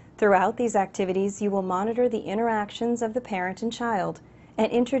 Throughout these activities, you will monitor the interactions of the parent and child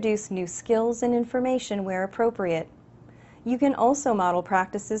and introduce new skills and information where appropriate. You can also model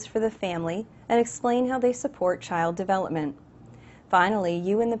practices for the family and explain how they support child development. Finally,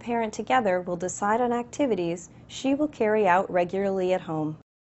 you and the parent together will decide on activities she will carry out regularly at home.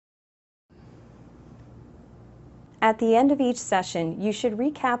 At the end of each session, you should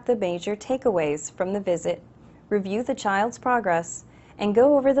recap the major takeaways from the visit, review the child's progress, and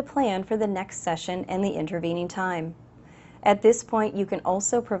go over the plan for the next session and the intervening time. At this point, you can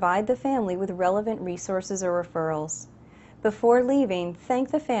also provide the family with relevant resources or referrals. Before leaving, thank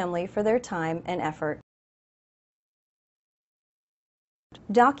the family for their time and effort.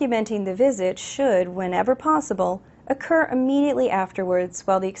 Documenting the visit should, whenever possible, occur immediately afterwards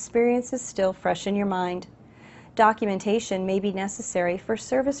while the experience is still fresh in your mind. Documentation may be necessary for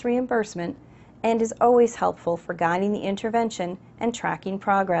service reimbursement and is always helpful for guiding the intervention and tracking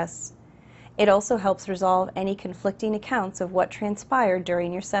progress. It also helps resolve any conflicting accounts of what transpired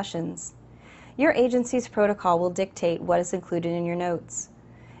during your sessions. Your agency's protocol will dictate what is included in your notes.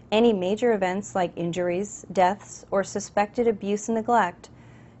 Any major events like injuries, deaths, or suspected abuse and neglect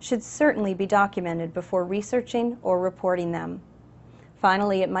should certainly be documented before researching or reporting them.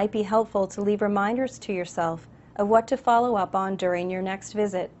 Finally, it might be helpful to leave reminders to yourself of what to follow up on during your next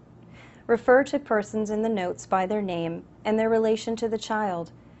visit. Refer to persons in the notes by their name and their relation to the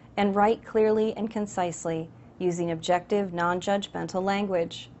child, and write clearly and concisely, using objective, non-judgmental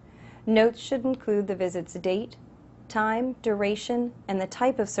language. Notes should include the visit's date, time, duration, and the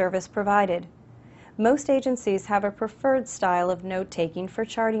type of service provided. Most agencies have a preferred style of note-taking for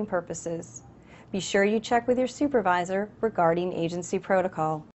charting purposes. Be sure you check with your supervisor regarding agency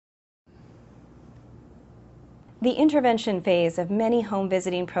protocol. The intervention phase of many home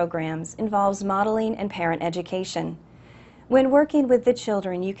visiting programs involves modeling and parent education. When working with the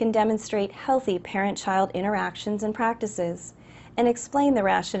children, you can demonstrate healthy parent-child interactions and practices and explain the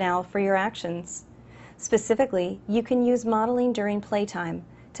rationale for your actions. Specifically, you can use modeling during playtime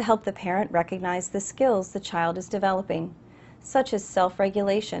to help the parent recognize the skills the child is developing, such as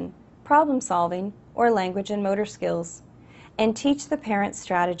self-regulation, problem-solving, or language and motor skills, and teach the parent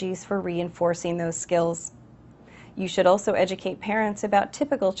strategies for reinforcing those skills. You should also educate parents about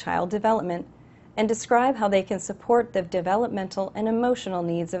typical child development and describe how they can support the developmental and emotional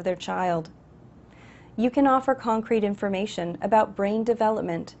needs of their child. You can offer concrete information about brain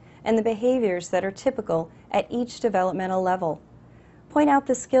development and the behaviors that are typical at each developmental level. Point out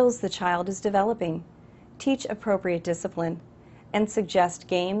the skills the child is developing, teach appropriate discipline, and suggest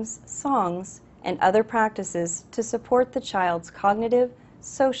games, songs, and other practices to support the child's cognitive,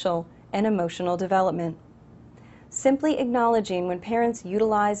 social, and emotional development. Simply acknowledging when parents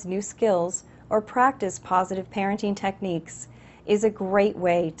utilize new skills or practice positive parenting techniques is a great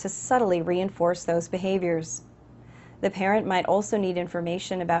way to subtly reinforce those behaviors. The parent might also need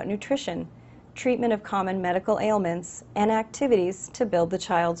information about nutrition, treatment of common medical ailments, and activities to build the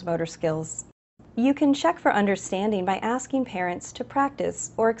child's motor skills. You can check for understanding by asking parents to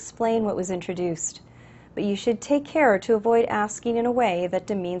practice or explain what was introduced, but you should take care to avoid asking in a way that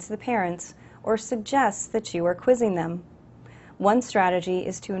demeans the parents or suggests that you are quizzing them. One strategy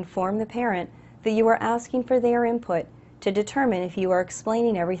is to inform the parent that you are asking for their input to determine if you are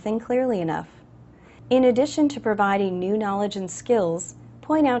explaining everything clearly enough. In addition to providing new knowledge and skills,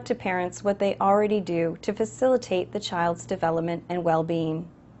 point out to parents what they already do to facilitate the child's development and well-being.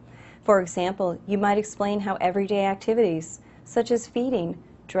 For example, you might explain how everyday activities, such as feeding,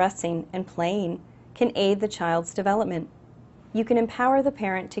 dressing, and playing, can aid the child's development. You can empower the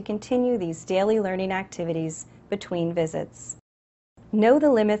parent to continue these daily learning activities between visits. Know the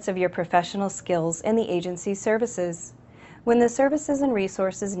limits of your professional skills and the agency's services. When the services and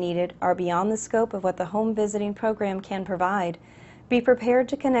resources needed are beyond the scope of what the home visiting program can provide, be prepared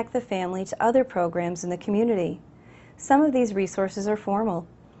to connect the family to other programs in the community. Some of these resources are formal.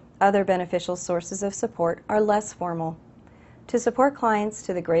 Other beneficial sources of support are less formal. To support clients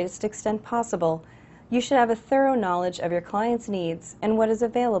to the greatest extent possible, you should have a thorough knowledge of your client's needs and what is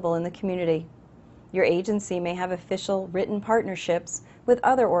available in the community. Your agency may have official written partnerships with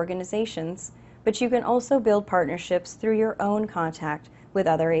other organizations, but you can also build partnerships through your own contact with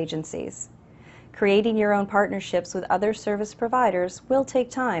other agencies. Creating your own partnerships with other service providers will take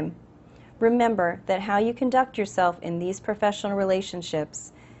time. Remember that how you conduct yourself in these professional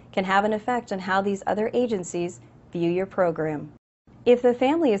relationships can have an effect on how these other agencies view your program. If the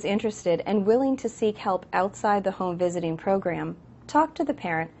family is interested and willing to seek help outside the home visiting program, talk to the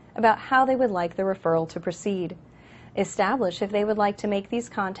parent about how they would like the referral to proceed. Establish if they would like to make these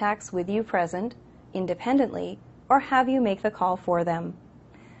contacts with you present, independently, or have you make the call for them.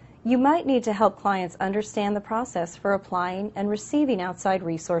 You might need to help clients understand the process for applying and receiving outside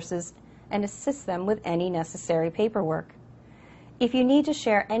resources and assist them with any necessary paperwork. If you need to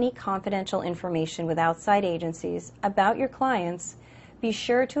share any confidential information with outside agencies about your clients, be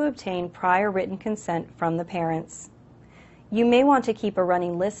sure to obtain prior written consent from the parents. You may want to keep a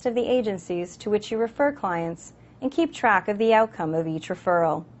running list of the agencies to which you refer clients and keep track of the outcome of each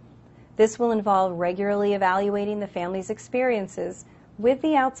referral. This will involve regularly evaluating the family's experiences with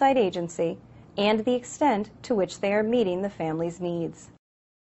the outside agency and the extent to which they are meeting the family's needs.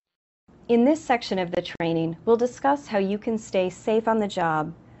 In this section of the training, we'll discuss how you can stay safe on the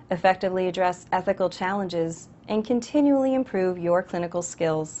job, effectively address ethical challenges, and continually improve your clinical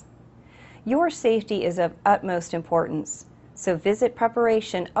skills. Your safety is of utmost importance. So visit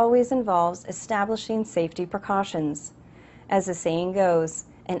preparation always involves establishing safety precautions. As the saying goes,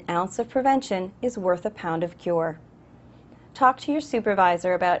 an ounce of prevention is worth a pound of cure. Talk to your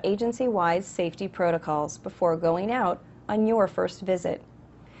supervisor about agency-wide safety protocols before going out on your first visit.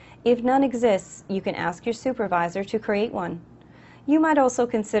 If none exists, you can ask your supervisor to create one. You might also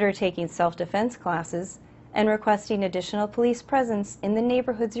consider taking self-defense classes and requesting additional police presence in the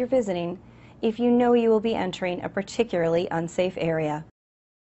neighborhoods you're visiting if you know you will be entering a particularly unsafe area.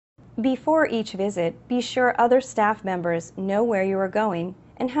 Before each visit, be sure other staff members know where you are going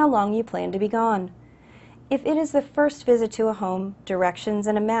and how long you plan to be gone. If it is the first visit to a home, directions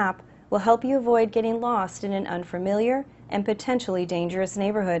and a map will help you avoid getting lost in an unfamiliar and potentially dangerous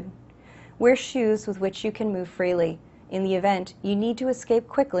neighborhood. Wear shoes with which you can move freely in the event you need to escape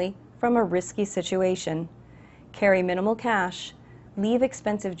quickly from a risky situation. Carry minimal cash. Leave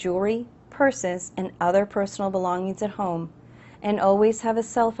expensive jewelry, purses, and other personal belongings at home, and always have a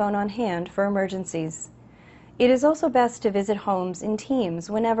cell phone on hand for emergencies. It is also best to visit homes in teams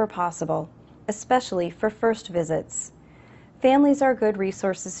whenever possible, especially for first visits. Families are good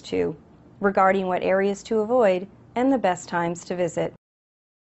resources too, regarding what areas to avoid and the best times to visit.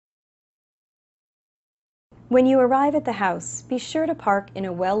 When you arrive at the house, be sure to park in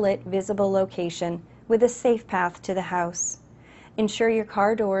a well-lit, visible location with a safe path to the house. Ensure your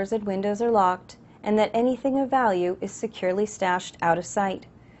car doors and windows are locked and that anything of value is securely stashed out of sight.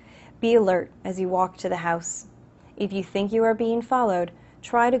 Be alert as you walk to the house. If you think you are being followed,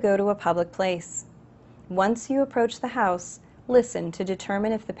 try to go to a public place. Once you approach the house, listen to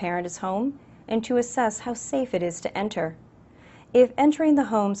determine if the parent is home and to assess how safe it is to enter. If entering the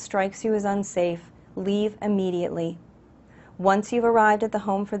home strikes you as unsafe, leave immediately. Once you've arrived at the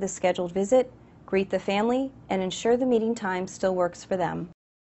home for the scheduled visit, greet the family and ensure the meeting time still works for them.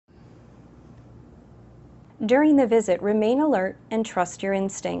 During the visit, remain alert and trust your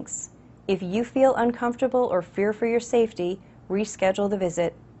instincts. If you feel uncomfortable or fear for your safety, reschedule the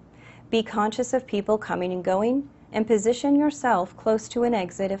visit. Be conscious of people coming and going and position yourself close to an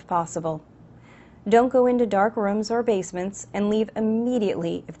exit if possible. Don't go into dark rooms or basements and leave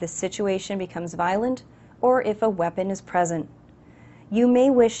immediately if the situation becomes violent or if a weapon is present. You may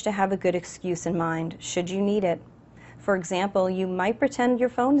wish to have a good excuse in mind should you need it. For example, you might pretend your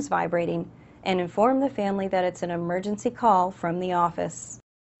phone is vibrating and inform the family that it's an emergency call from the office.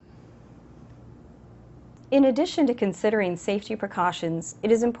 In addition to considering safety precautions,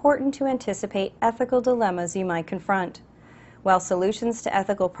 it is important to anticipate ethical dilemmas you might confront. While solutions to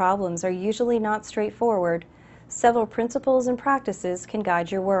ethical problems are usually not straightforward, several principles and practices can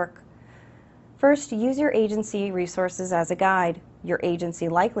guide your work. First, use your agency resources as a guide. Your agency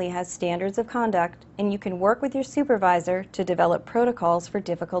likely has standards of conduct, and you can work with your supervisor to develop protocols for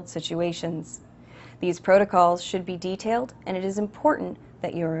difficult situations. These protocols should be detailed, and it is important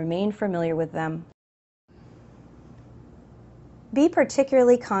that you remain familiar with them. Be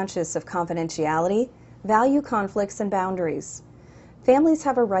particularly conscious of confidentiality, value conflicts, and boundaries. Families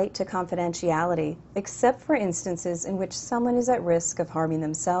have a right to confidentiality, except for instances in which someone is at risk of harming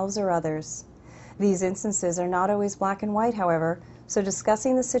themselves or others. These instances are not always black and white, however, so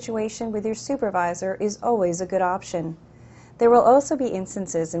discussing the situation with your supervisor is always a good option. There will also be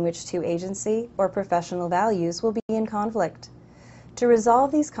instances in which two agency or professional values will be in conflict. To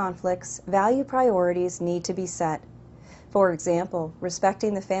resolve these conflicts, value priorities need to be set. For example,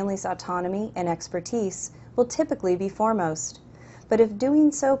 respecting the family's autonomy and expertise will typically be foremost. But if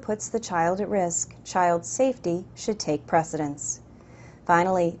doing so puts the child at risk, child safety should take precedence.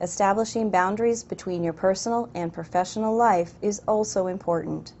 Finally, establishing boundaries between your personal and professional life is also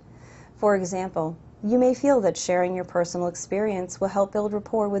important. For example, you may feel that sharing your personal experience will help build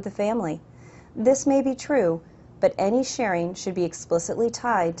rapport with the family. This may be true, but any sharing should be explicitly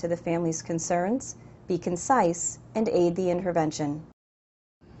tied to the family's concerns, be concise, and aid the intervention.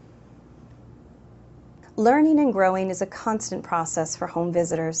 Learning and growing is a constant process for home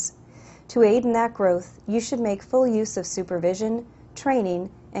visitors. To aid in that growth, you should make full use of supervision, training,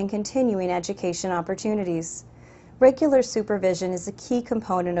 and continuing education opportunities. Regular supervision is a key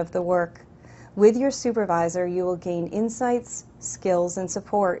component of the work. With your supervisor, you will gain insights, skills, and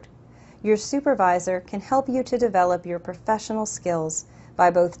support. Your supervisor can help you to develop your professional skills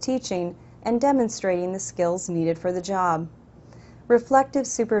by both teaching and demonstrating the skills needed for the job. Reflective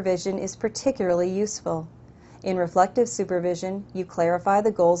supervision is particularly useful. In reflective supervision, you clarify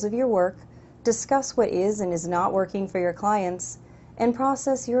the goals of your work, discuss what is and is not working for your clients, and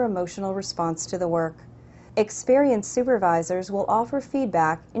process your emotional response to the work. Experienced supervisors will offer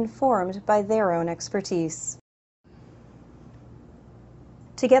feedback informed by their own expertise.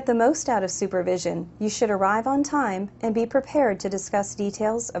 To get the most out of supervision, you should arrive on time and be prepared to discuss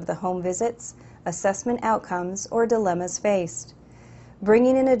details of the home visits, assessment outcomes, or dilemmas faced.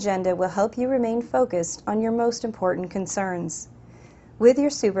 Bringing an agenda will help you remain focused on your most important concerns. With your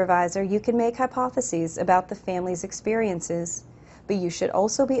supervisor, you can make hypotheses about the family's experiences, but you should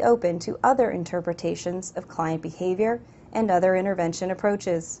also be open to other interpretations of client behavior and other intervention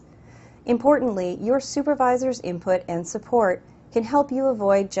approaches. Importantly, your supervisor's input and support can help you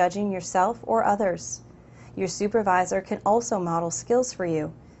avoid judging yourself or others. Your supervisor can also model skills for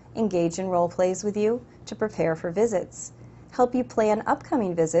you, engage in role plays with you to prepare for visits, help you plan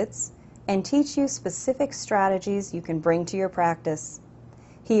upcoming visits, and teach you specific strategies you can bring to your practice.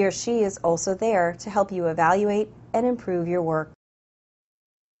 He or she is also there to help you evaluate and improve your work.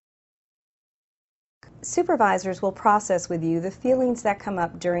 Supervisors will process with you the feelings that come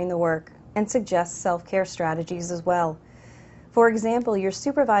up during the work and suggest self-care strategies as well. For example, your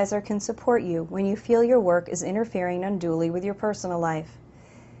supervisor can support you when you feel your work is interfering unduly with your personal life.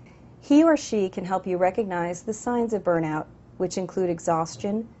 He or she can help you recognize the signs of burnout, which include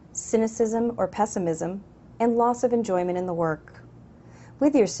exhaustion, cynicism or pessimism, and loss of enjoyment in the work.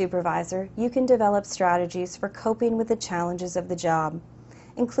 With your supervisor, you can develop strategies for coping with the challenges of the job,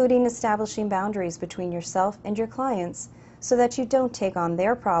 including establishing boundaries between yourself and your clients so that you don't take on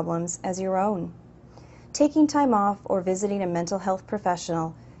their problems as your own. Taking time off or visiting a mental health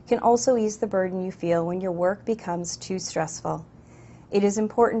professional can also ease the burden you feel when your work becomes too stressful. It is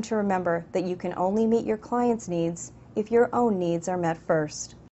important to remember that you can only meet your client's needs if your own needs are met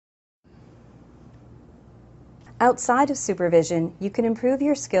first. Outside of supervision, you can improve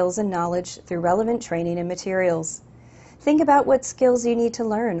your skills and knowledge through relevant training and materials. Think about what skills you need to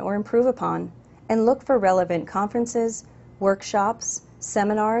learn or improve upon, and look for relevant conferences, workshops,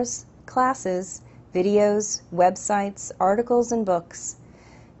 seminars, classes, videos, websites, articles, and books.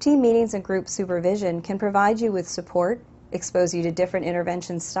 Team meetings and group supervision can provide you with support, expose you to different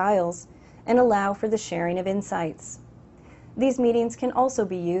intervention styles, and allow for the sharing of insights. These meetings can also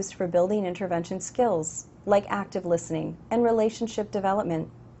be used for building intervention skills, like active listening and relationship development.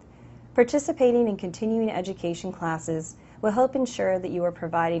 Participating in continuing education classes will help ensure that you are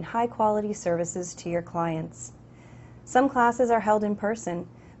providing high-quality services to your clients. Some classes are held in person,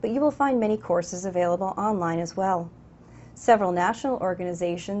 but you will find many courses available online as well. Several national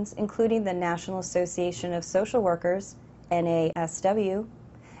organizations, including the National Association of Social Workers, NASW,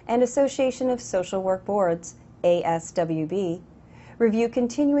 and Association of Social Work Boards, ASWB, review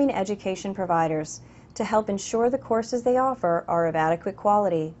continuing education providers to help ensure the courses they offer are of adequate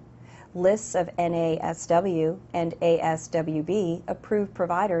quality. Lists of NASW and ASWB approved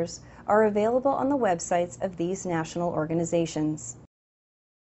providers are available on the websites of these national organizations.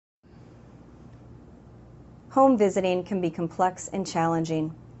 Home visiting can be complex and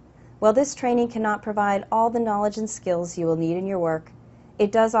challenging. While this training cannot provide all the knowledge and skills you will need in your work, it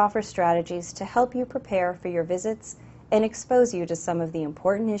does offer strategies to help you prepare for your visits and expose you to some of the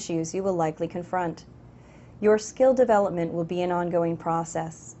important issues you will likely confront. Your skill development will be an ongoing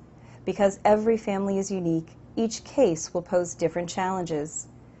process. Because every family is unique, each case will pose different challenges.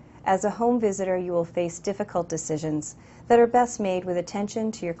 As a home visitor, you will face difficult decisions that are best made with attention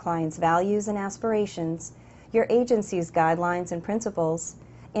to your client's values and aspirations, your agency's guidelines and principles,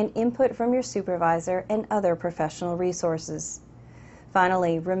 and input from your supervisor and other professional resources.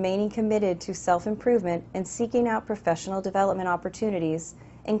 Finally, remaining committed to self-improvement and seeking out professional development opportunities,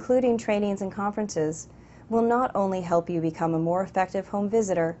 including trainings and conferences, will not only help you become a more effective home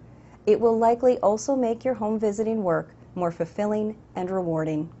visitor, it will likely also make your home visiting work more fulfilling and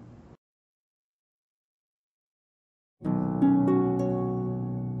rewarding.